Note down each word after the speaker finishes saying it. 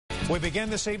We begin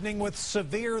this evening with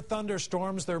severe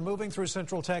thunderstorms. They're moving through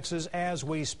central Texas as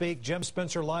we speak. Jim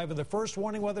Spencer live in the First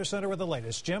Warning Weather Center with the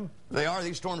latest. Jim? They are.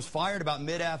 These storms fired about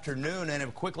mid-afternoon and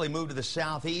have quickly moved to the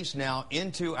southeast now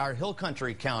into our hill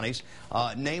country counties,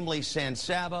 namely San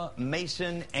Saba,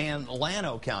 Mason, and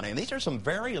Llano County. And these are some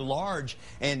very large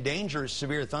and dangerous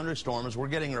severe thunderstorms. We're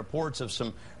getting reports of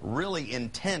some really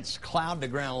intense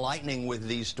cloud-to-ground lightning with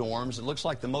these storms. It looks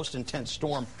like the most intense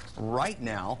storm right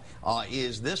now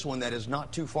is this one that is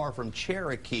not too far from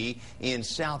Cherokee in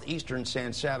southeastern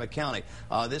San Saba County.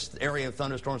 This area of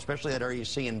thunderstorm, especially that area you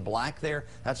see in black there,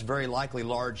 that's very likely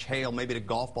large hail, maybe to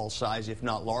golf ball size, if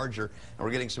not larger. And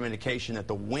we're getting some indication that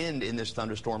the wind in this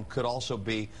thunderstorm could also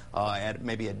be at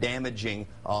maybe a damaging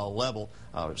level.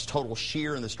 It's total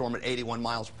shear in the storm at 81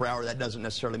 miles per hour. That doesn't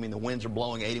necessarily mean the winds are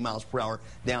blowing 80 miles per hour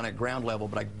down at ground level,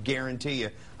 but I guarantee you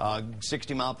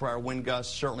 60 mile per hour wind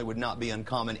gusts certainly would not be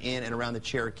uncommon in and around the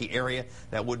Cherokee area.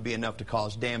 That would be enough to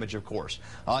cause damage, of course.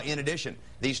 In addition,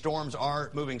 these storms are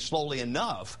moving slowly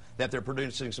enough that they're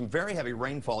producing some very heavy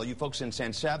rainfall. You folks in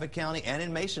San Saba County and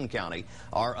in Mason County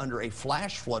are under a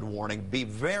flash flood warning. Be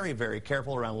very, very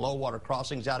careful around low water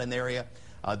crossings out in the area.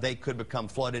 They could become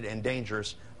flooded and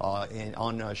dangerous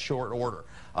on short order.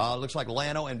 Looks like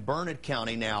Llano and Burnett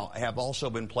County now have also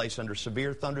been placed under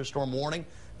severe thunderstorm warning.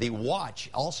 The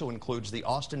watch also includes the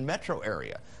Austin metro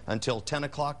area until 10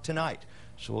 o'clock tonight.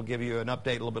 So we'll give you an update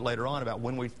a little bit later on about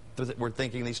when we're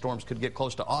thinking these storms could get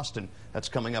close to Austin. That's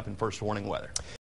coming up in First Warning Weather.